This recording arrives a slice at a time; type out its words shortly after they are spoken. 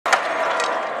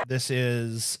This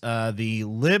is the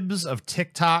Libs of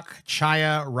TikTok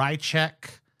Chaya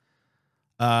Rychek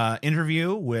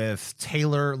interview with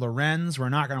Taylor Lorenz. We're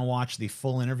not going to watch the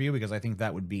full interview because I think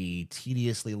that would be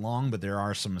tediously long, but there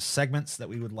are some segments that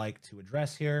we would like to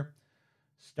address here,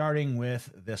 starting with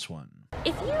this one.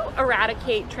 If you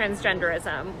eradicate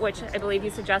transgenderism, which I believe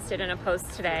you suggested in a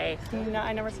post today. No,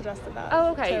 I never suggested that.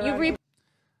 Oh, okay.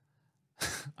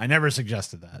 I never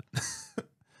suggested that.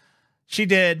 She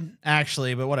did,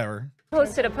 actually, but whatever.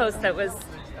 Posted a post that was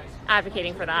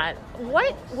advocating for that.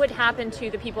 What would happen to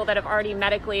the people that have already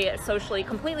medically, socially,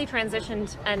 completely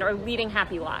transitioned and are leading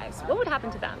happy lives? What would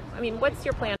happen to them? I mean, what's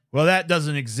your plan? Well, that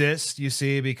doesn't exist, you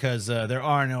see, because there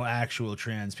are no actual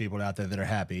trans people out there that are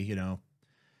happy, you know.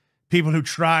 People who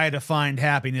try to find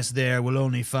happiness there will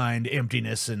only find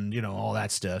emptiness and, you know, all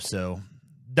that stuff. So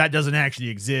that doesn't actually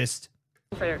exist.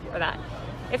 For that.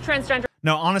 If transgender...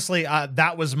 No, honestly,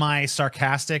 that was my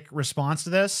sarcastic response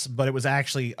to this, but it was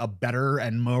actually a better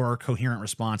and more coherent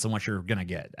response than what you're going to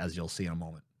get, as you'll see in a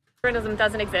moment. Transgenderism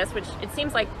doesn't exist, which it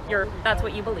seems like that's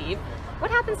what you believe. What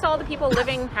happens to all the people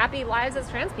living happy lives as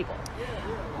trans people?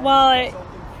 Well,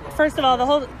 first of all, the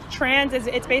whole trans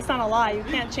it's based on a lie. You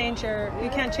can't change your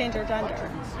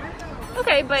gender.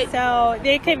 Okay, but so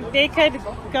they could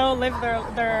go live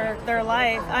their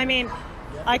life. I mean,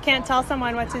 I can't tell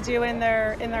someone what to do in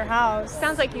their house.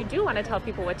 Sounds like you do want to tell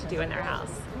people what to do in their house.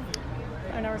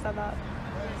 I never said that.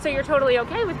 So you're totally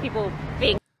okay with people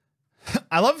being...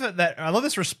 I love that. I love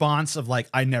this response of like,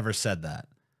 I never said that.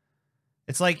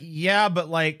 It's like, yeah, but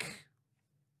like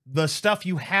the stuff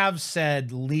you have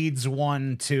said leads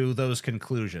one to those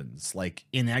conclusions, like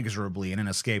inexorably and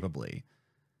inescapably.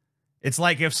 It's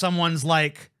like if someone's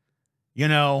like, you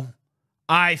know,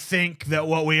 I think that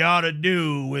what we ought to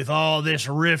do with all this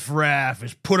riffraff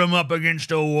is put them up against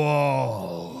a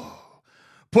wall.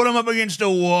 Put them up against a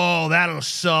wall. That'll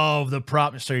solve the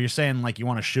problem. So you're saying like you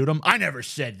want to shoot them? I never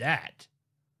said that.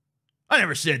 I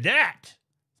never said that.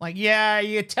 Like, yeah,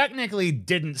 you technically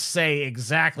didn't say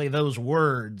exactly those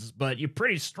words, but you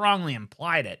pretty strongly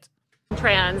implied it.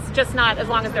 Trans, just not as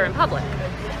long as they're in public.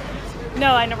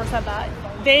 No, I never said that.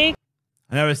 I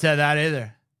never said that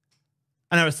either.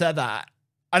 I never said that.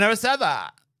 I never said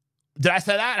that. Did I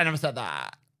say that? I never said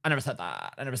that. I never said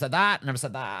that. I never said that. Never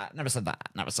said that. Never said that.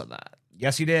 Never said that.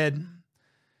 Yes, you did.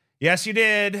 Yes, you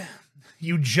did.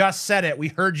 You just said it. We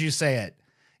heard you say it.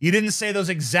 You didn't say those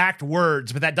exact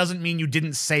words, but that doesn't mean you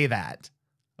didn't say that.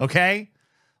 Okay?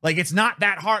 Like, it's not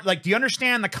that hard. Like, do you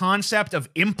understand the concept of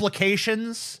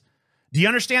implications? Do you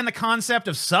understand the concept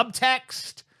of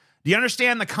subtext? Do you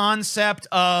understand the concept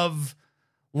of,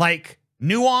 like,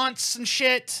 nuance and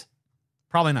shit?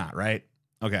 Probably not, right?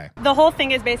 Okay. The whole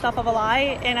thing is based off of a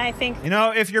lie, and I think... You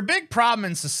know, if your big problem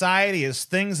in society is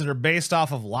things that are based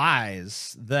off of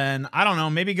lies, then, I don't know,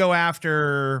 maybe go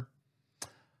after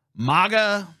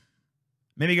MAGA,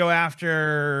 maybe go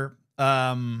after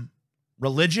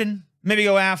religion, maybe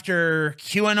go after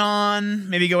QAnon,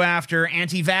 maybe go after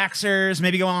anti-vaxxers,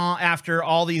 maybe go after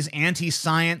all these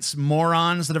anti-science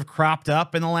morons that have cropped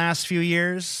up in the last few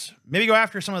years. Maybe go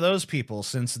after some of those people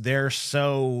since they're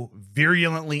so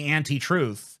virulently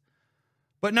anti-truth.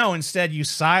 But no, instead you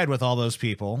side with all those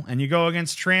people and you go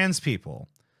against trans people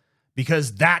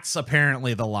because that's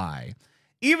apparently the lie.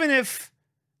 Even if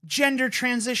gender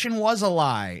transition was a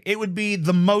lie, it would be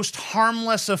the most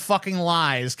harmless of fucking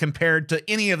lies compared to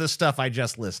any of the stuff I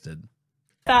just listed.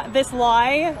 That this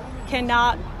lie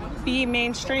cannot be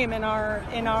mainstream in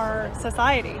our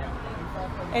society.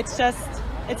 It's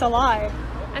a lie.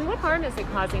 And what harm is it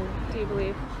causing, do you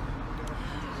believe?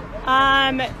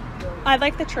 I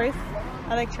like the truth.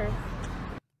 I like truth.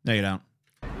 No, you don't.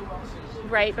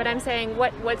 Right, but I'm saying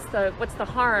what's the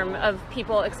harm of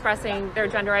people expressing their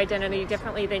gender identity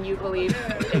differently than you believe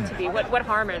it to be? What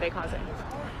harm are they causing?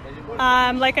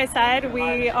 Like I said,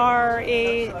 we are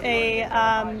a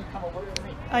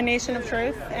nation of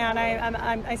truth, and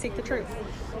I seek the truth.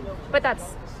 But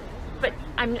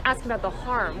I'm asking about the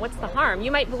harm. What's the harm?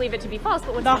 You might believe it to be false,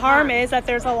 but what's the harm? Is that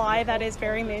there's a lie that is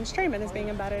very mainstream and is being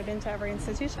embedded into every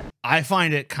institution. I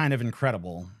find it kind of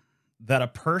incredible that a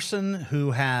person who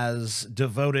has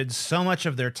devoted so much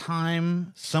of their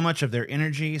time, so much of their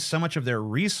energy, so much of their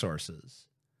resources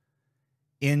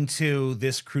into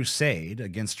this crusade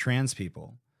against trans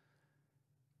people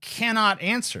cannot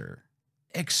answer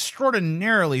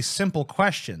extraordinarily simple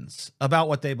questions about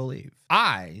what they believe.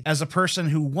 I, as a person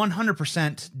who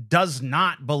 100% does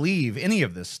not believe any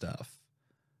of this stuff,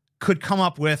 could come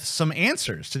up with some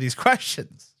answers to these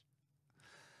questions.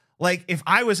 Like, if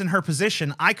I was in her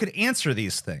position, I could answer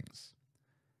these things.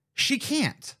 She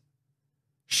can't.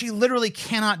 She literally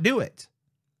cannot do it.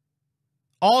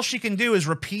 all she can do is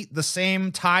repeat the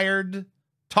same tired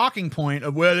talking point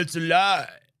of, well, it's a lie.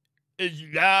 It's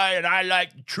a lie, and I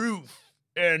like the truth.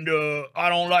 And I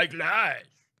don't like lies,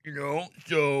 you know?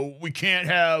 So we can't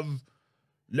have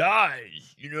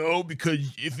lies, you know?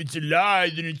 Because if it's a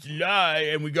lie, then it's a lie,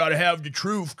 and we got to have the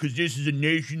truth because this is a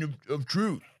nation of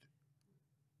truth.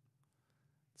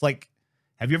 It's like,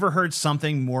 have you ever heard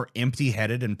something more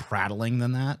empty-headed and prattling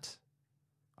than that?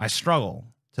 I struggle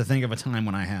to think of a time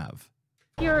when I have.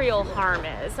 Material harm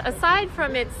is, aside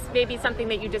from it's maybe something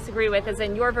that you disagree with, as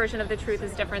in your version of the truth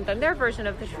is different than their version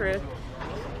of the truth,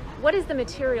 what is the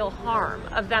material harm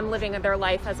of them living their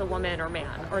life as a woman or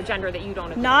man or gender that you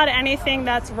don't agree? Not anything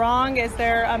that's wrong is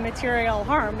there a material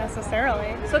harm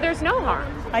necessarily. So there's no harm.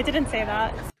 I didn't say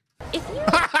that. If you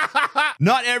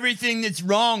Not everything that's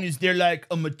wrong is there like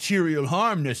a material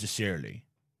harm necessarily.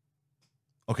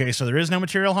 Okay, so there is no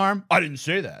material harm? I didn't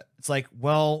say that. It's like,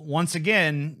 well, once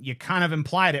again, you kind of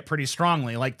implied it pretty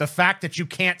strongly. Like the fact that you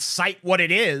can't cite what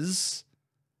it is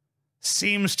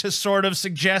seems to sort of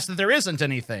suggest that there isn't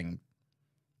anything.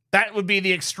 That would be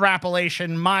the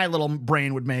extrapolation my little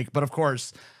brain would make. But of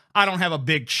course, I don't have a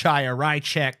big Chaya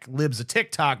Rychek libs a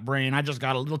TikTok brain. I just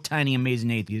got a little tiny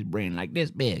amazing atheist brain like this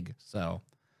big. So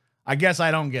I guess I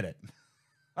don't get it.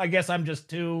 I guess I'm just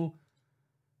too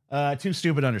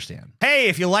stupid to understand. Hey,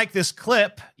 if you like this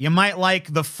clip, you might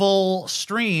like the full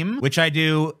stream, which I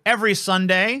do every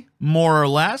Sunday, more or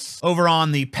less, over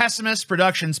on the Pessimist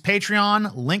Productions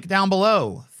Patreon, link down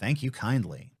below. Thank you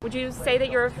kindly. would you say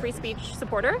that you're a free speech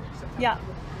supporter? Yeah.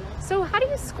 So how do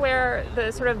you square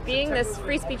the sort of being this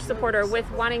free speech supporter with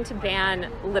wanting to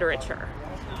ban literature?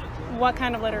 What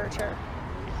kind of literature?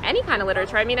 Any kind of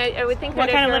literature. I mean, I would think that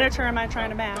What kind of literature am I trying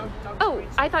to ban? Oh,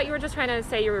 I thought you were just trying to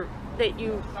say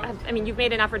you've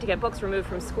made an effort to get books removed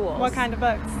from schools. What kind of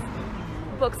books?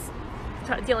 Books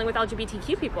dealing with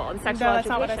LGBTQ people and sexual No, that's education.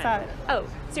 not what I said. Oh,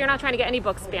 so you're not trying to get any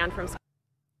books banned from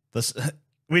schools?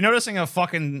 We noticing a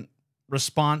fucking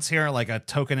response here, like a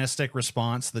tokenistic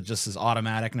response that just is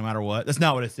automatic no matter what. That's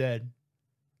not what I said.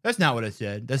 That's not what I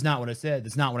said. That's not what I said.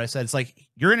 That's not what I said. It's like,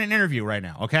 you're in an interview right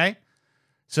now, okay?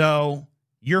 So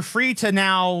you're free to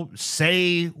now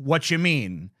say what you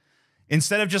mean.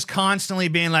 Instead of just constantly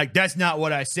being like, that's not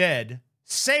what I said,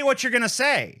 say what you're going to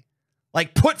say.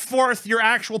 Like, put forth your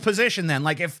actual position then.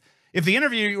 Like, if the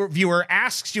interviewer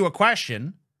asks you a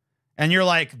question and you're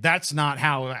like, that's not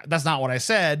what I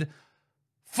said,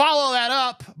 follow that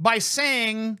up by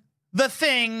saying the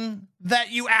thing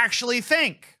that you actually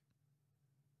think.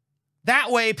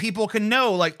 That way people can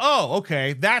know, like, oh,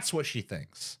 okay, that's what she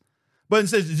thinks. But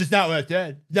instead, it's just not what I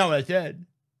said. It's not what I said.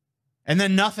 And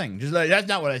then nothing. Just like, that's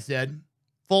not what I said.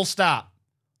 Full stop.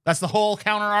 That's the whole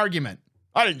counter argument.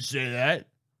 I didn't say that.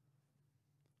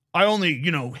 I only,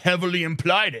 heavily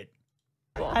implied it.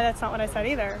 That's not what I said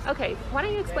either. Okay, why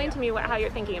don't you explain to me how you're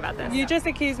thinking about this? You just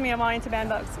accused me of wanting to ban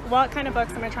books. What kind of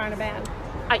books am I trying to ban?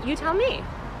 You tell me.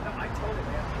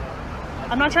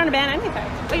 I'm not trying to ban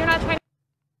anything. But you're not trying to...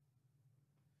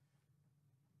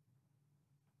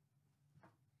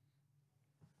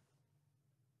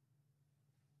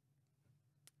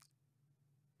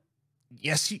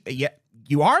 Yes,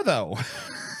 you are though.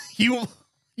 You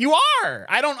are.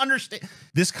 I don't understand.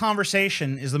 This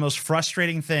conversation is the most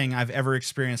frustrating thing I've ever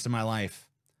experienced in my life.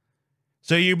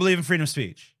 So you believe in freedom of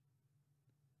speech?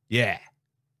 Yeah.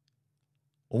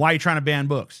 Well, why are you trying to ban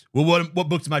books? Well, what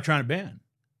books am I trying to ban?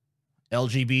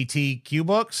 LGBTQ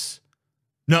books?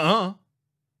 Nuh-uh.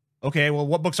 Okay, well,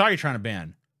 what books are you trying to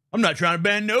ban? I'm not trying to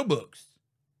ban no books.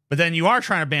 But then you are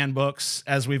trying to ban books,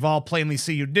 as we've all plainly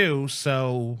see you do,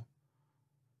 so...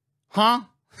 Huh?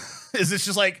 Is this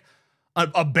just like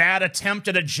a bad attempt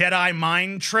at a Jedi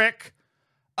mind trick?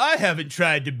 I haven't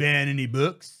tried to ban any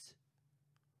books.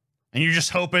 And you're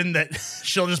just hoping that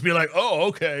she'll just be like, oh,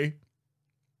 okay.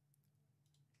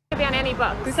 ban any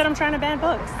books? Who said I'm trying to ban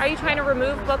books? Are you trying to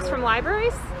remove books from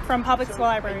libraries? From public school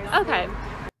libraries. Okay.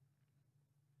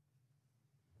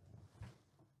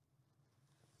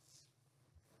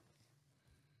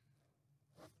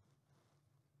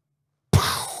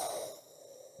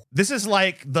 This is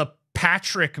like the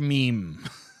Patrick meme.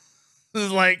 This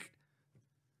is like,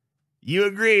 you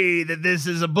agree that this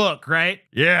is a book, right?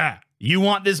 Yeah. You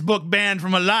want this book banned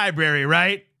from a library,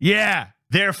 right? Yeah.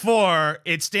 Therefore,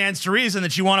 it stands to reason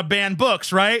that you want to ban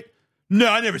books, right? No,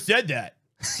 I never said that.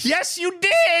 Yes, you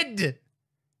did.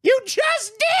 You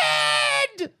just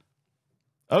did.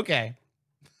 Okay.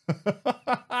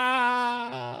 How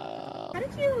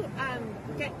did you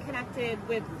get connected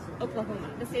with Oklahoma,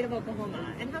 the state of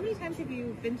Oklahoma, and how many times have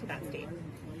you been to that state?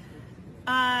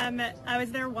 I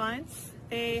was there once.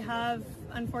 They have,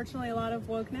 unfortunately, a lot of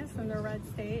wokeness in their red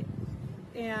state.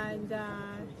 and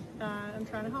I'm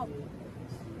trying to help.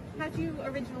 How'd you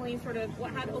originally how did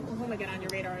Oklahoma get on your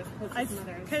radar as opposed to some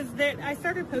others? Because I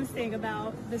started posting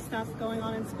about the stuff going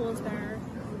on in schools there,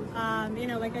 you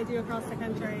know, like I do across the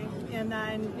country. And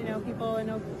then, you know,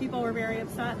 people were very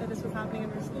upset that this was happening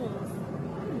in their schools.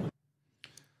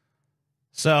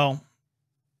 So,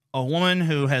 a woman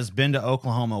who has been to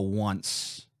Oklahoma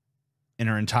once in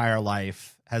her entire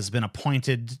life has been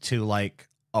appointed to like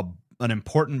an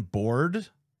important board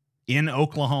in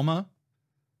Oklahoma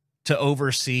to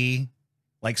oversee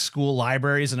like school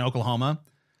libraries in Oklahoma.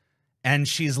 And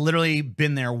she's literally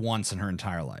been there once in her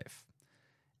entire life.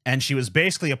 And she was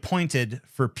basically appointed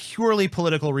for purely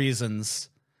political reasons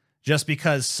just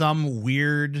because some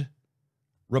weird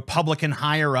Republican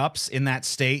higher ups in that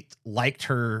state liked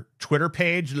her Twitter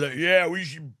page. Like, yeah, we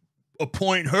should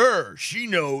appoint her. She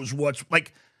knows what's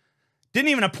like, didn't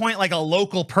even appoint like a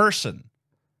local person.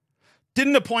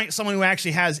 Didn't appoint someone who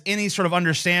actually has any sort of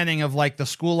understanding of like the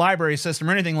school library system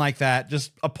or anything like that.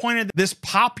 Just appointed this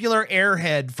popular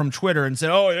airhead from Twitter and said,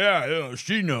 oh yeah,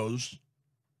 she knows.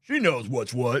 She knows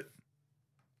what's what.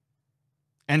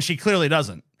 And she clearly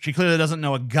doesn't. She clearly doesn't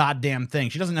know a goddamn thing.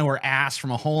 She doesn't know her ass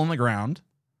from a hole in the ground.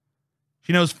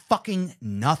 She knows fucking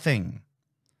nothing.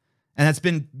 And that's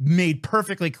been made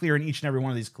perfectly clear in each and every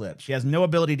one of these clips. She has no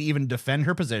ability to even defend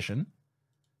her position.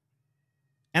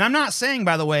 And I'm not saying,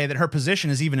 by the way, that her position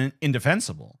is even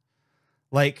indefensible.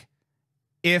 Like,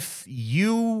 if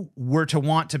you were to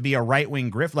want to be a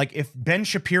right-wing grift, like if Ben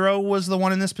Shapiro was the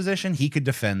one in this position, he could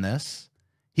defend this.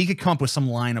 He could come up with some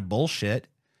line of bullshit.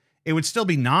 It would still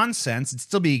be nonsense. It'd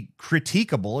still be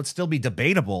critiquable. It'd still be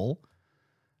debatable.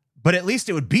 But at least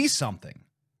it would be something.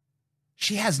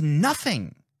 She has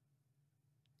nothing.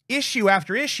 Issue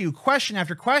after issue, question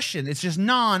after question. It's just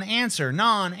non-answer,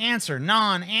 non-answer,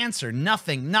 non-answer,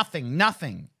 nothing, nothing,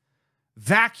 nothing.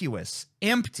 Vacuous,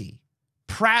 empty,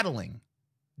 prattling,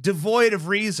 devoid of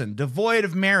reason, devoid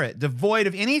of merit, devoid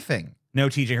of anything. No,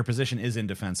 TJ, her position is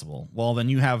indefensible. Well, then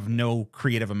you have no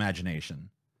creative imagination.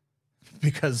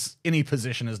 Because any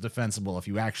position is defensible if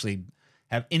you actually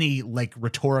have any like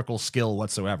rhetorical skill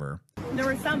whatsoever. There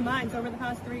were some months over the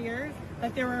past 3 years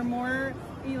that there were more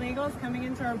illegals coming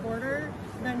into our border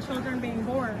than children being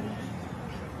born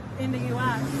in the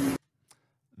U.S.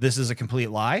 This is a complete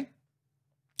lie.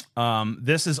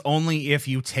 This is only if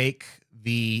you take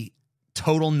the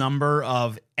total number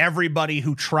of everybody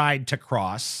who tried to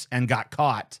cross and got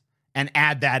caught and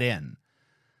add that in.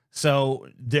 So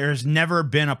there's never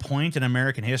been a point in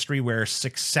American history where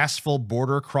successful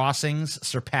border crossings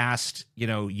surpassed, you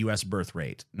know, U.S. birth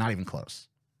rate. Not even close.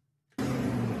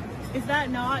 Does that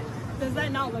not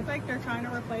look like they're trying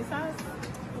to replace us?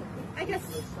 I guess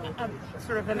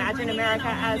sort of imagine America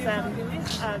as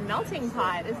a melting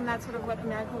pot. Isn't that sort of what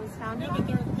America was founded on?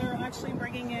 No, but they're actually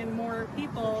bringing in more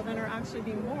people than are actually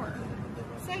being born.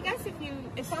 So I guess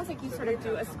it sounds like you sort of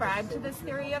do ascribe to this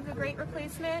theory of the Great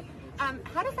Replacement.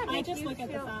 How does that make you feel? I just look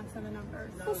at the facts and the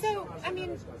numbers. Well, so, I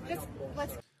mean,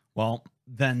 let's... Well,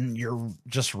 then you're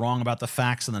just wrong about the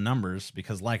facts and the numbers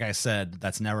because, like I said,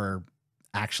 that's never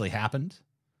actually happened.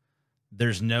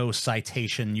 There's no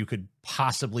citation you could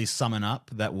possibly summon up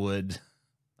that would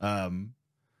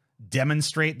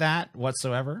demonstrate that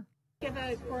whatsoever. Give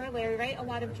a corollary, right? A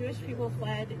lot of Jewish people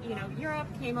fled, you know, Europe,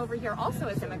 came over here also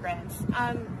as immigrants.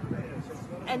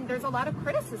 And there's a lot of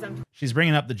criticism. She's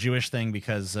bringing up the Jewish thing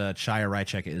because Chaya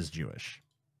Rychek is Jewish.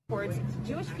 Towards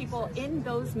Jewish people in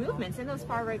those movements, in those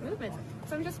far-right movements.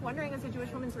 So I'm just wondering, as a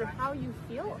Jewish woman, sort of how you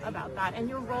feel about that and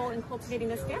your role in cultivating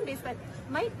this fan base that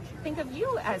might think of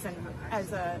you as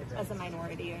a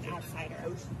minority or an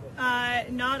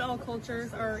outsider. Not all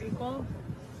cultures are equal.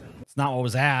 It's not what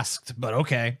was asked, but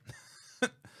okay.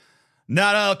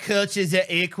 Not all cultures are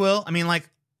equal. I mean, like,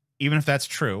 even if that's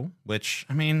true, which,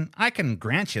 I mean, I can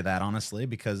grant you that, honestly,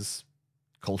 because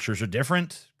cultures are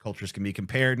different. Cultures can be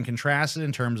compared and contrasted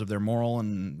in terms of their moral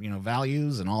and, you know,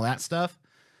 values and all that stuff.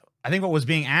 I think what was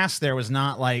being asked there was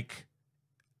not like,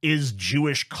 is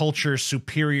Jewish culture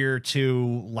superior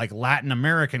to like Latin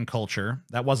American culture?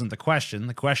 That wasn't the question.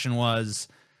 The question was,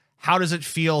 how does it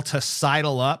feel to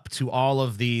sidle up to all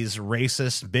of these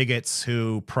racist bigots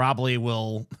who probably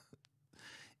will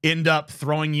end up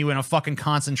throwing you in a fucking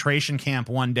concentration camp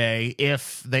one day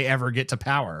if they ever get to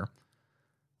power?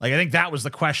 Like, I think that was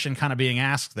the question kind of being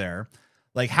asked there.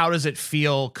 Like, how does it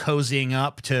feel cozying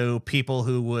up to people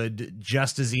who would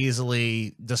just as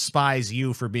easily despise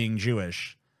you for being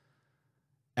Jewish?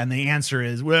 And the answer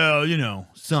is, well, you know,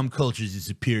 some cultures are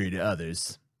superior to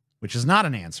others, which is not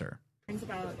an answer.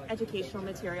 about educational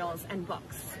materials and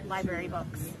books, library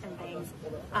books and things,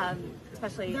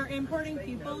 especially. They're importing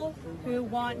people who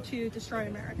want to destroy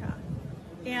America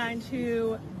and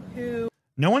who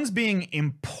No one's being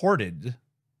imported.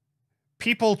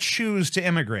 People choose to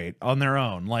immigrate on their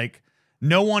own. Like,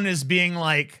 no one is being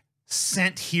like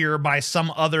sent here by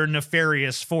some other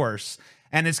nefarious force.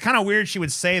 And it's kind of weird she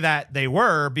would say that they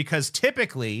were, because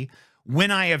typically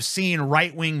when I have seen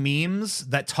right-wing memes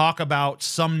that talk about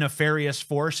some nefarious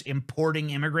force importing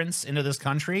immigrants into this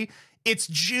country, it's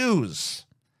Jews.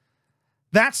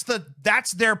 That's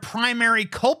their primary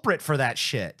culprit for that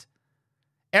shit.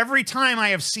 Every time I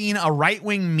have seen a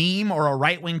right-wing meme or a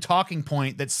right-wing talking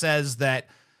point that says that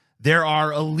there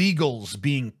are illegals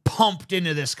being pumped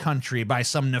into this country by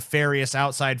some nefarious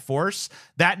outside force,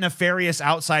 that nefarious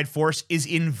outside force is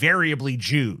invariably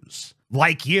Jews.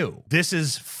 Like you. This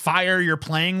is fire you're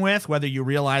playing with, whether you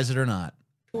realize it or not.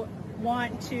 who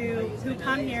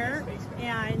come here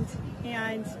and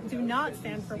do not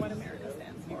stand for what America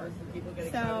stands for.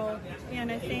 So, and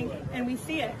I think, and we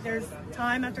see it, there's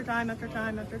time after time after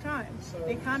time after time.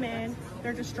 They come in,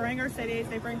 they're destroying our cities,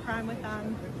 they bring crime with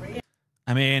them.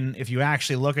 I mean, if you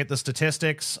actually look at the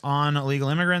statistics on illegal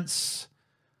immigrants,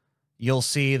 you'll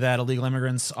see that illegal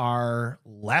immigrants are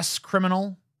less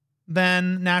criminal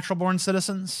than natural-born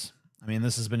citizens. I mean,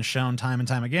 this has been shown time and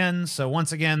time again. So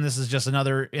once again, this is just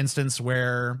another instance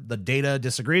where the data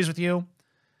disagrees with you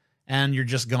and you're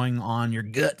just going on your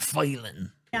gut feeling.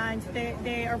 And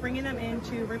they are bringing them in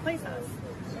to replace us.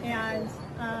 And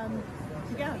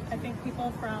yeah, I think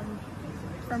people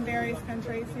from various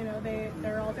countries, you know,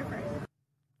 they're all different.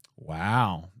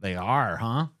 Wow, they are,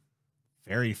 huh?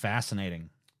 Very fascinating.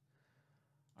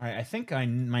 All right, I think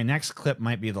my next clip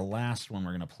might be the last one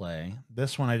we're going to play.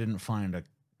 This one I didn't find a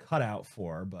cutout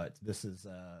for, but this is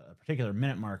a particular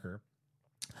minute marker.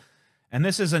 And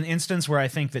this is an instance where I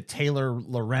think that Taylor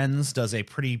Lorenz does a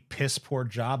pretty piss-poor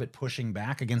job at pushing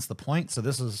back against the point. So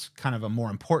this is kind of a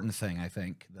more important thing, I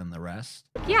think, than the rest.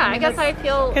 Yeah, I guess I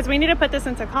feel... Because we need to put this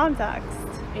into context.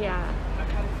 Yeah.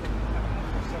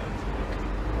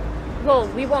 Well,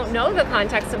 we won't know the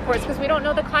context, of course, because we don't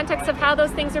know the context of how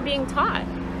those things are being taught.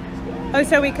 Oh,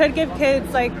 so we could give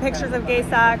kids like pictures of gay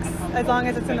sex as long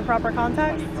as it's in the proper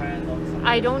context?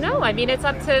 I don't know. I mean, it's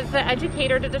up to the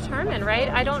educator to determine, right?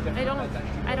 I don't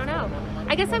know.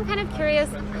 I guess I'm kind of curious,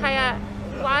 Kaya,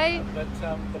 why...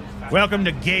 Welcome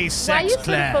to gay sex why you class.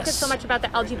 sort of focus so much about the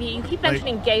LGBT? You keep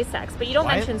mentioning gay sex, but you don't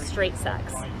mention straight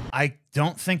sex. I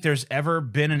don't think there's ever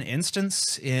been an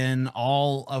instance in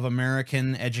all of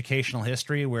American educational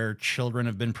history where children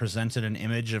have been presented an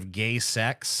image of gay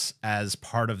sex as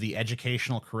part of the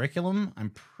educational curriculum. I'm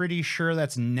pretty sure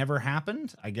that's never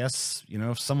happened. I guess, you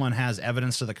know, if someone has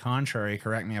evidence to the contrary,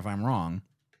 correct me if I'm wrong.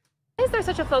 Why is there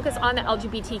such a focus on the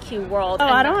LGBTQ world? Oh,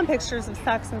 I don't want pictures of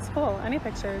sex in school, any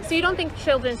pictures. So you don't think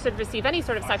children should receive any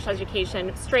sort of sexual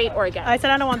education, straight or gay? I said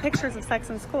I don't want pictures of sex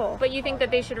in school. But you think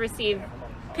that they should receive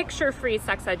picture-free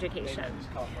sex education?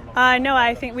 No,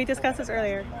 I think we discussed this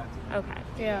earlier. Okay.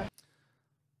 Yeah.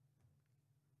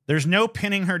 There's no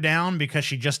pinning her down because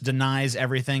she just denies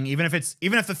everything. Even if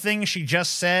the thing she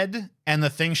just said and the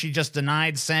thing she just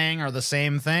denied saying are the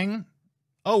same thing.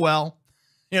 Oh, well,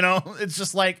 you know, it's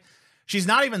just like, she's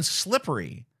not even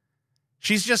slippery.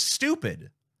 She's just stupid.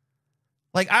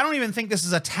 Like, I don't even think this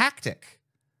is a tactic.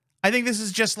 I think this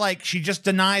is just like, she just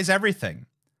denies everything.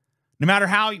 No matter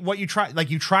what you try, like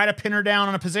you try to pin her down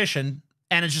on a position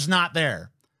and it's just not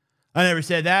there. I never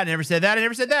said that. I never said that. I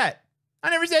never said that. I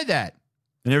never said that.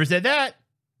 I never said that.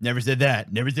 Never said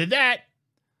that. Never said that.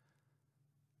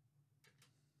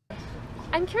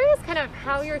 I'm curious kind of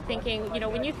how you're thinking, you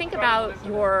know, when you think about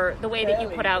the way that you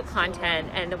put out content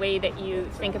and the way that you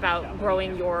think about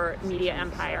growing your media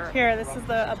empire. Here, this is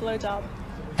a blowjob.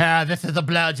 This is a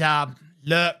blowjob.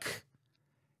 Look.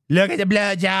 Look at the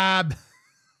blowjob.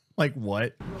 Like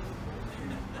what?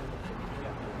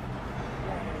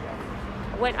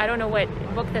 I don't know what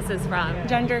book this is from.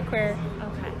 Genderqueer.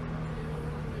 Okay.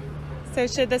 So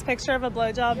should this picture of a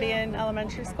blowjob be in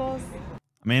elementary schools?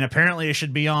 I mean, apparently it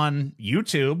should be on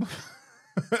YouTube.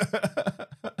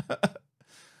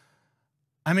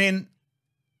 I mean,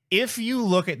 if you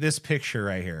look at this picture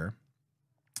right here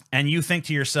and you think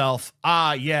to yourself,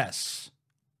 ah, yes,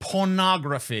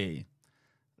 pornography,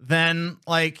 then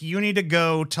like you need to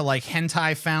go to like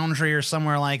Hentai Foundry or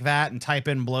somewhere like that and type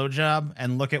in blowjob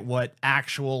and look at what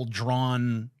actual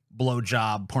drawn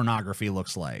blowjob pornography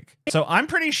looks like. So I'm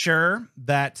pretty sure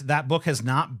that book has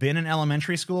not been in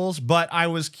elementary schools, but I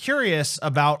was curious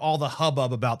about all the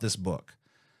hubbub about this book.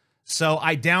 So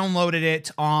I downloaded it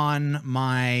on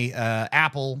my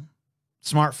Apple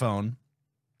smartphone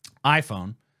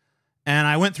iPhone, and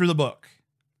I went through the book.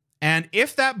 And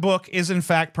if that book is in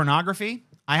fact pornography,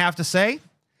 I have to say,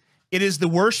 it is the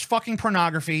worst fucking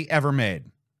pornography ever made.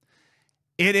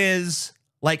 It is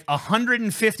like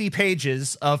 150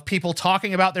 pages of people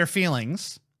talking about their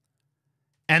feelings,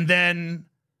 and then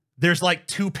there's like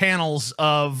 2 panels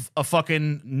of a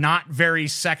fucking not very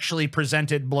sexually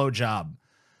presented blowjob.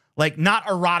 Like, not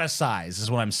eroticized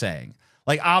is what I'm saying.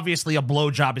 Like, obviously a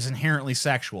blowjob is inherently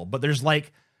sexual, but there's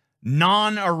like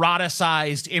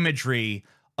non-eroticized imagery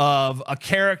of a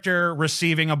character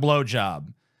receiving a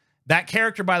blowjob. That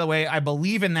character, by the way, I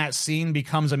believe in that scene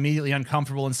becomes immediately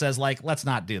uncomfortable and says, like, let's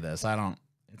not do this.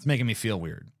 It's making me feel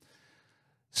weird.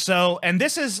 So, and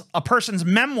this is a person's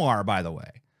memoir, by the way.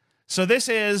 So this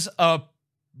is a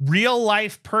real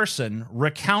life person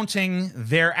recounting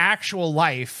their actual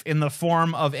life in the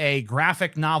form of a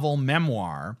graphic novel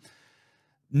memoir,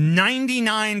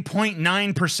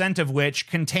 99.9% of which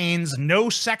contains no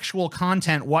sexual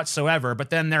content whatsoever, but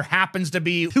then there happens to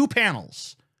be 2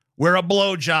 panels where a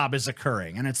blowjob is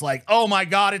occurring, and it's like, oh my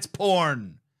God, it's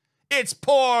porn. It's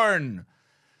porn.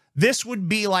 This would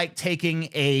be like taking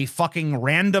a fucking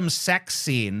random sex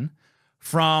scene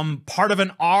from part of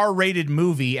an R-rated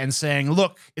movie and saying,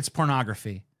 look, it's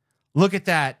pornography. Look at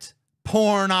that.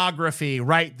 Pornography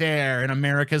right there in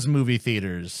America's movie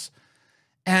theaters.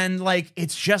 And like,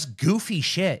 it's just goofy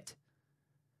shit.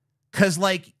 'Cause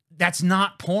like, that's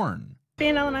not porn. Be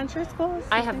in elementary schools?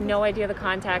 I have no idea the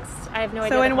context. I have no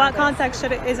idea. So in what context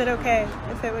is it okay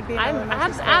if it would be in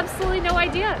elementary school? Absolutely no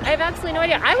idea. I have absolutely no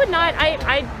idea. I would not,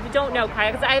 I don't know,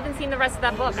 Kaya, because I haven't seen the rest of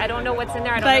that book. I don't know what's in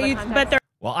there. I don't know the context.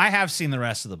 Well, I have seen the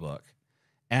rest of the book.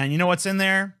 And you know what's in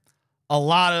there? A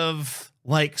lot of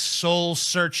like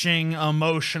soul-searching,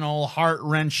 emotional,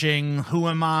 heart-wrenching, who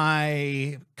am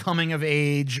I, coming of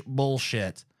age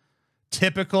bullshit.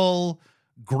 Typical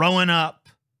growing up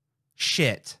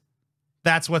shit.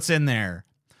 That's what's in there.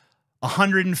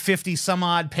 150 some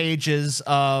odd pages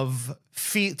of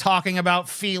talking about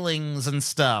feelings and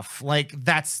stuff. Like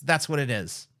that's what it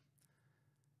is.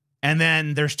 And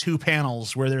then there's 2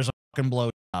 panels where there's a fucking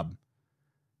blowjob.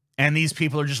 And these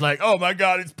people are just like, oh my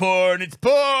God, it's porn, it's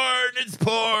porn, it's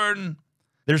porn.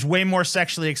 There's way more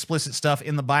sexually explicit stuff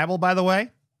in the Bible, by the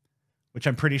way, which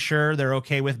I'm pretty sure they're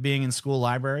okay with being in school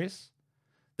libraries.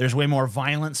 There's way more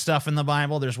violent stuff in the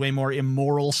Bible. There's way more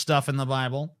immoral stuff in the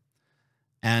Bible.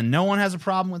 And no one has a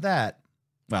problem with that.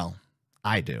 Well,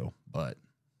 I do, but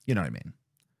you know what I mean.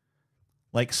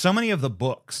 Like so many of the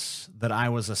books that I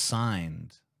was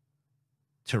assigned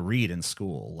to read in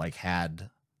school, like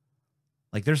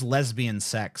there's lesbian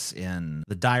sex in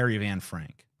The Diary of Anne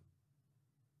Frank.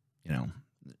 You know,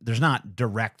 there's not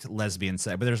direct lesbian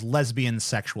sex, but there's lesbian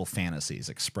sexual fantasies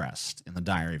expressed in The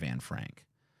Diary of Anne Frank.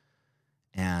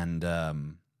 And,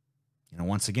 you know,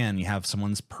 once again, you have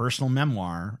someone's personal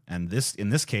memoir, and in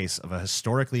this case, of a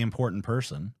historically important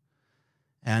person,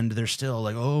 and they're still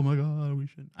like, oh my God, we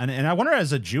should. And I wonder,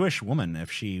 as a Jewish woman,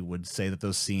 if she would say that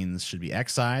those scenes should be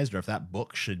excised, or if that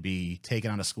book should be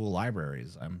taken out of school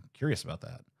libraries. I'm curious about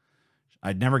that.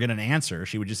 I'd never get an answer.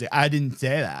 She would just say, I didn't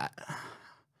say that.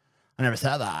 I never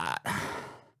said that.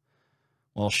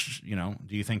 Well, you know,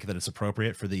 do you think that it's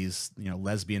appropriate for these, you know,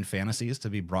 lesbian fantasies to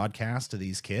be broadcast to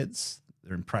these kids?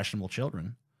 They're impressionable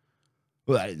children.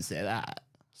 Well, I didn't say that.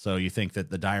 So you think that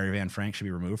The Diary of Anne Frank should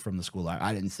be removed from the school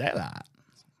library? I didn't say that.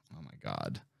 Oh my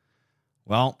God.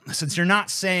 Well, since you're not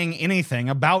saying anything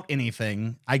about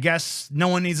anything, I guess no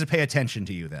one needs to pay attention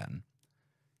to you then.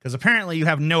 Because apparently you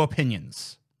have no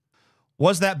opinions.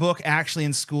 Was that book actually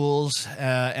in schools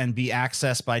and be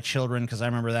accessed by children? Because I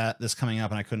remember this coming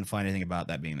up and I couldn't find anything about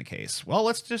that being the case. Well,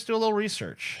 let's just do a little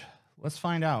research. Let's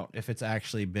find out if it's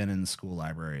actually been in school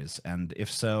libraries. And if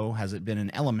so, has it been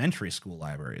in elementary school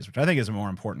libraries? Which I think is a more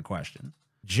important question.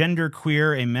 Gender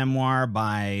Queer, a memoir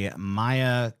by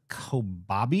Maya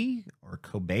Kobabe, or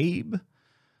Kobabe,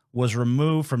 was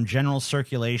removed from general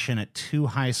circulation at 2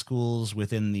 high schools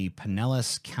within the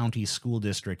Pinellas County School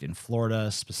District in Florida,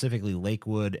 specifically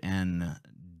Lakewood and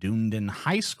Dunedin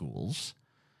High Schools.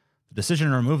 The decision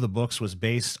to remove the books was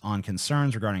based on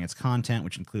concerns regarding its content,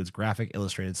 which includes graphic,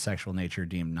 illustrated, sexual nature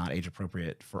deemed not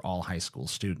age-appropriate for all high school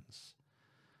students.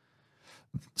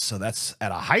 So that's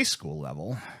at a high school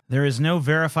level. There is no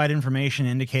verified information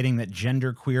indicating that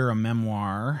Gender Queer, a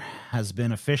memoir, has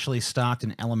been officially stocked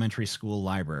in elementary school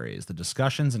libraries. The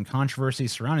discussions and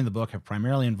controversies surrounding the book have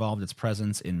primarily involved its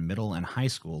presence in middle and high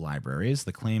school libraries.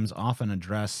 The claims often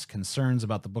address concerns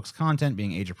about the book's content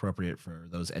being age-appropriate for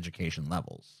those education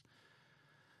levels.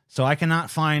 So I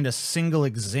cannot find a single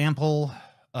example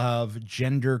of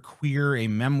Gender Queer, a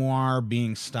memoir,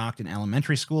 being stocked in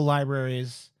elementary school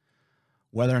libraries.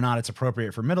 Whether or not it's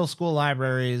appropriate for middle school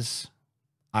libraries,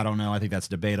 I don't know. I think that's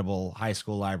debatable. High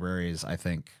school libraries, I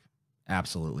think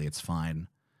absolutely it's fine.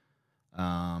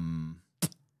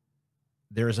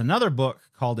 There is another book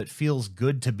called It Feels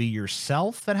Good to Be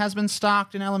Yourself that has been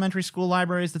stocked in elementary school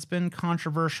libraries that's been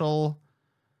controversial.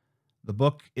 The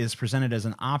book is presented as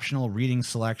an optional reading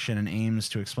selection and aims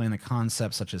to explain the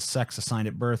concepts such as sex assigned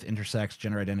at birth, intersex,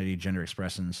 gender identity, gender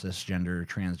expression, cisgender,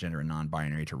 transgender, and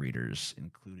non-binary to readers,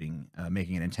 including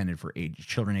making it intended for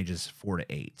children ages 4 to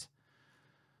 8.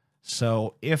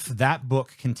 So if that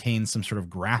book contains some sort of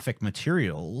graphic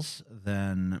materials,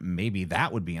 then maybe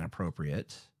that would be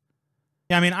inappropriate.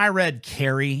 Yeah, I mean, I read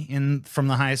Carrie from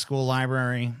the high school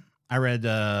library. I read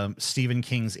Stephen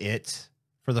King's It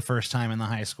for the first time in the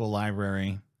high school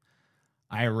library.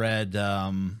 I read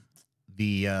the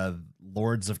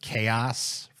Lords of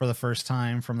Chaos for the first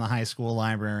time from the high school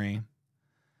library.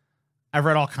 I've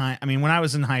read all kinds. I mean, when I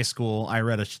was in high school, I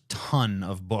read a ton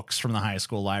of books from the high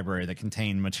school library that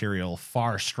contained material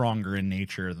far stronger in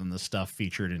nature than the stuff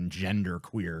featured in Gender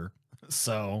Queer.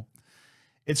 So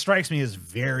it strikes me as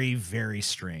very, very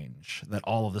strange that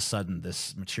all of a sudden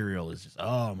this material is just,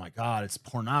 oh my God, it's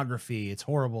pornography, it's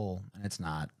horrible. And it's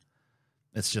not.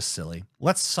 It's just silly.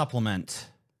 Let's supplement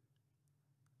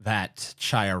that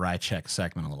Chaya Rychek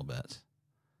segment a little bit.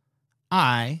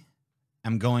 I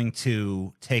am going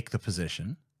to take the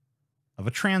position of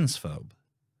a transphobe.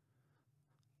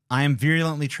 I am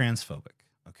virulently transphobic,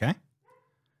 okay?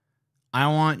 I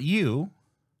want you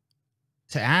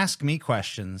to ask me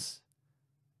questions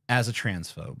as a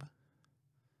transphobe,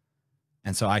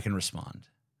 and so I can respond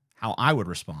how I would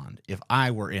respond if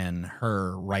I were in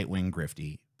her right-wing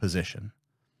grifty position,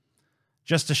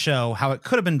 just to show how it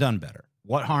could have been done better.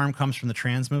 What harm comes from the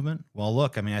trans movement? Well,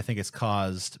 look, I mean, I think it's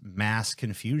caused mass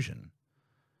confusion.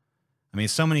 I mean,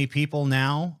 so many people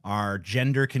now are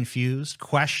gender confused,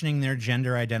 questioning their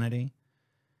gender identity.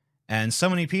 And so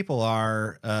many people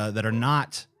are that are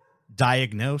not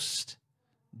diagnosed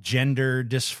gender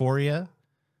dysphoria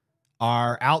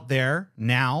are out there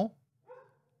now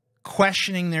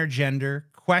questioning their gender,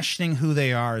 questioning who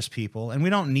they are as people. And we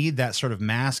don't need that sort of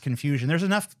mass confusion. There's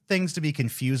enough things to be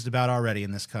confused about already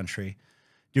in this country.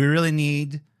 Do we really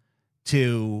need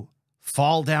to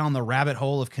fall down the rabbit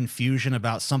hole of confusion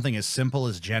about something as simple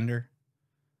as gender?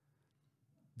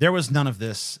 There was none of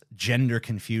this gender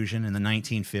confusion in the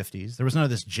 1950s. There was none of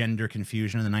this gender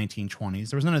confusion in the 1920s.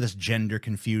 There was none of this gender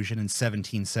confusion in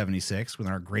 1776 when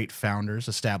our great founders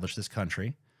established this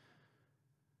country.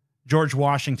 George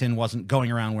Washington wasn't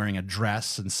going around wearing a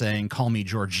dress and saying, "Call me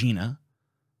Georgina."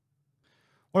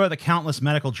 What about the countless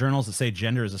medical journals that say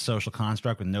gender is a social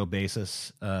construct with no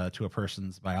basis to a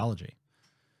person's biology?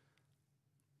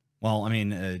 Well, I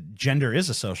mean, gender is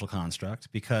a social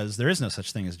construct because there is no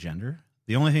such thing as gender.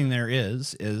 The only thing there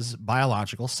is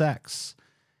biological sex.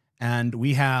 And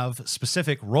we have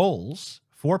specific roles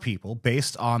for people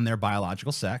based on their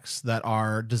biological sex that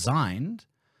are designed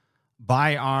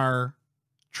by our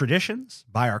traditions,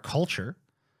 by our culture,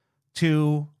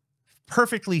 to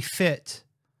perfectly fit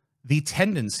the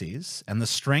tendencies and the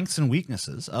strengths and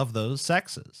weaknesses of those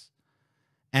sexes.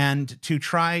 And to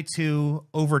try to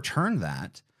overturn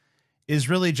that is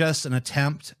really just an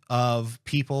attempt of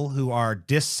people who are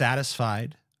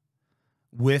dissatisfied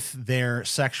with their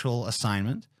sexual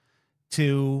assignment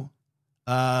to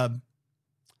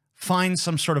find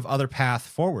some sort of other path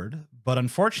forward. But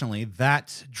unfortunately,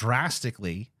 that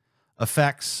drastically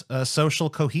affects social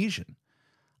cohesion.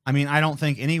 I mean, I don't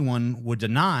think anyone would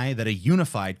deny that a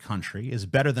unified country is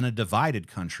better than a divided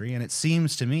country. And it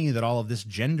seems to me that all of this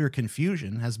gender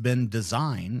confusion has been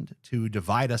designed to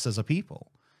divide us as a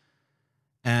people.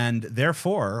 And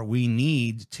therefore, we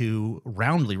need to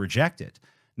roundly reject it.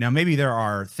 Now, maybe there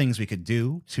are things we could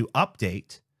do to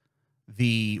update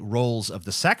the roles of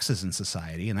the sexes in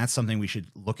society, and that's something we should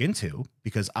look into,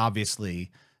 because obviously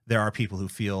there are people who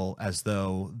feel as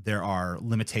though there are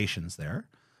limitations there.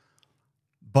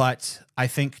 But I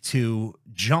think to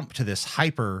jump to this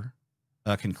hyper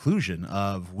conclusion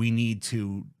of we need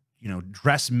to,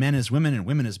 dress men as women and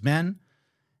women as men,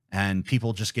 and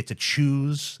people just get to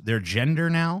choose their gender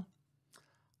now,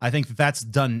 I think that that's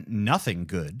done nothing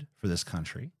good for this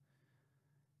country.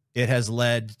 It has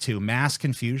led to mass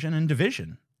confusion and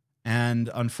division. And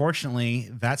unfortunately,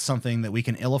 that's something that we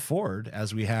can ill afford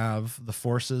as we have the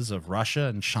forces of Russia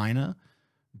and China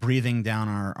breathing down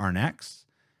our necks.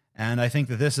 And I think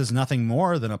that this is nothing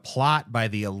more than a plot by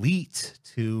the elite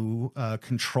to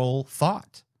control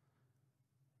thought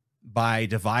by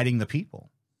dividing the people.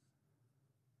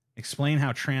 Explain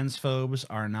how transphobes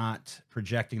are not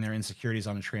projecting their insecurities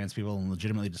onto trans people and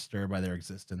legitimately disturbed by their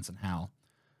existence, and how.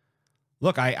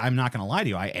 look, I'm not going to lie to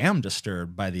you. I am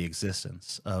disturbed by the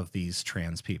existence of these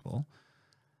trans people,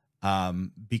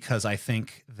 because I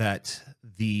think that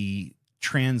the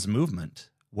trans movement,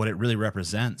 what it really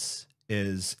represents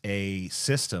is a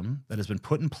system that has been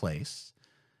put in place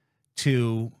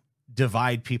to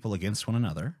divide people against one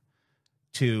another,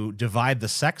 to divide the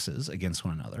sexes against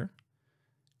one another,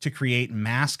 to create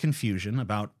mass confusion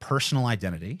about personal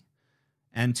identity,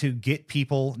 and to get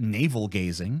people navel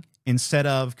gazing instead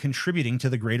of contributing to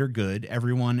the greater good.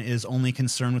 Everyone is only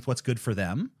concerned with what's good for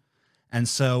them. And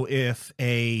so if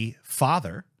a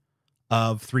father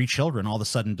of 3 children all of a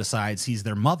sudden decides he's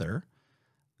their mother,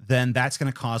 then that's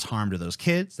going to cause harm to those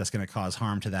kids. That's going to cause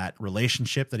harm to that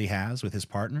relationship that he has with his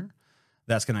partner.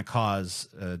 That's going to cause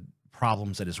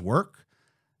problems at his work.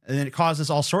 And then it causes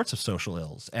all sorts of social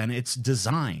ills. And it's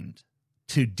designed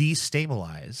to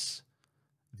destabilize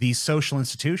these social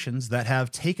institutions that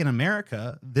have taken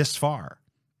America this far.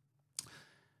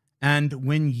 And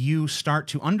when you start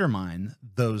to undermine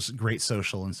those great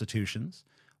social institutions,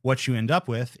 what you end up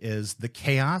with is the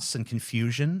chaos and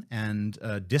confusion and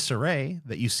disarray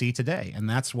that you see today. And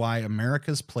that's why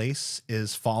America's place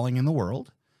is falling in the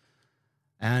world.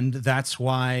 And that's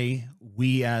why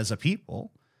we as a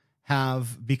people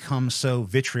have become so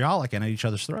vitriolic and at each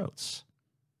other's throats.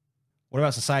 What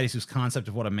about societies whose concept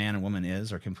of what a man and woman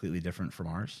is are completely different from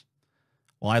ours?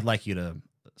 Well, I'd like you to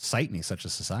cite me such a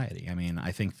society. I mean,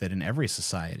 I think that in every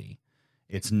society,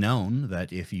 it's known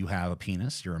that if you have a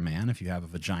penis, you're a man. If you have a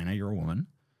vagina, you're a woman.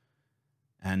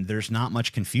 And there's not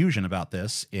much confusion about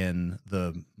this in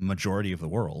the majority of the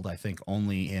world. I think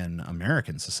only in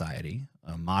American society,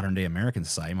 modern day American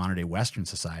society, modern day Western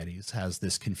societies, has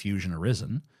this confusion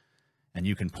arisen. And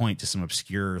you can point to some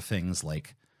obscure things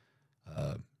like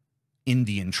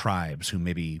Indian tribes who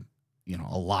maybe, you know,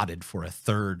 allotted for a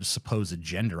 3rd supposed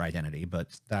gender identity,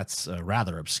 but that's a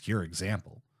rather obscure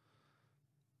example.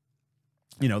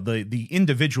 You know, the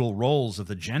individual roles of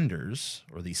the genders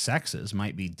or the sexes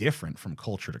might be different from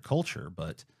culture to culture,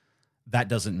 but that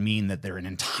doesn't mean that they're an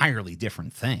entirely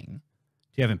different thing.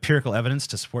 Do you have empirical evidence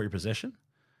to support your position?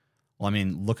 Well, I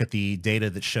mean, look at the data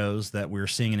that shows that we're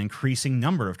seeing an increasing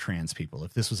number of trans people.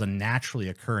 If this was a naturally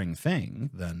occurring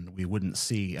thing, then we wouldn't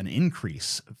see an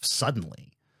increase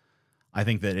suddenly. I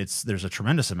think that there's a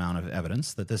tremendous amount of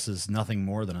evidence that this is nothing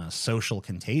more than a social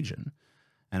contagion.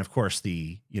 And of course,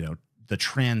 the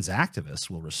trans activists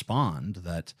will respond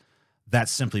that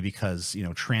that's simply because, you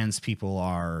know, trans people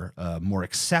are more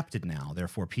accepted now.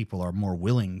 Therefore, people are more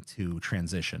willing to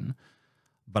transition.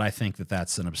 But I think that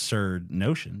that's an absurd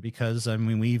notion because, I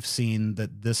mean, we've seen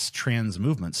that this trans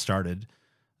movement started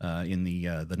in the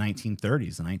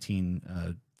 1930s, the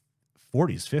 1940s,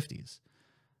 50s.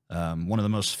 One of the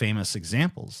most famous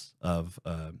examples of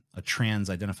a trans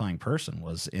identifying person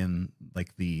was in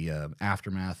like the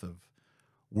aftermath of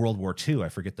World War II. I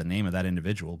forget the name of that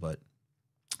individual, but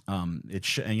it's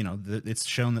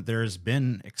shown that there has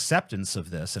been acceptance of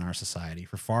this in our society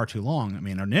for far too long. I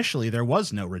mean, initially there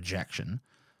was no rejection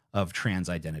of trans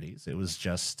identities. It was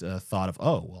just thought of,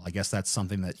 oh, well, I guess that's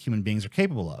something that human beings are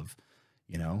capable of.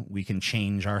 You know, we can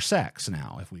change our sex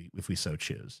now if we so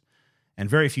choose. And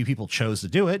very few people chose to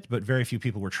do it, but very few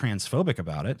people were transphobic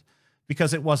about it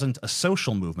because it wasn't a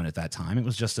social movement at that time. It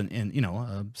was just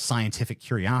a scientific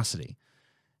curiosity.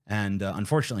 And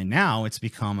unfortunately now it's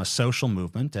become a social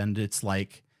movement, and it's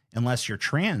like, unless you're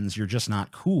trans, you're just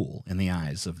not cool in the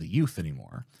eyes of the youth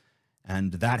anymore.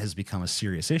 And that has become a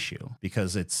serious issue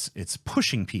because it's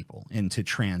pushing people into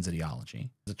trans ideology.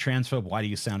 As a transphobe, why do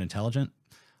you sound intelligent?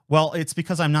 Well, it's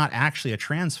because I'm not actually a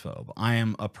transphobe. I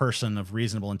am a person of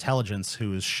reasonable intelligence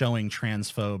who is showing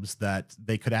transphobes that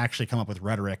they could actually come up with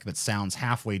rhetoric that sounds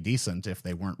halfway decent if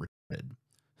they weren't retarded.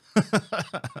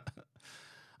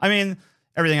 I mean,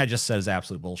 everything I just said is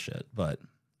absolute bullshit, but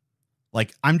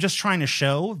like, I'm just trying to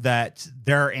show that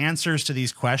there are answers to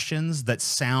these questions that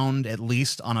sound, at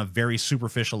least on a very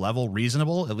superficial level,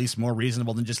 reasonable, at least more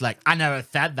reasonable than just like, I never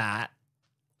said that.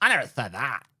 I never said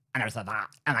that. I never said that.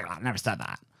 Oh my God, I never said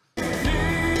that.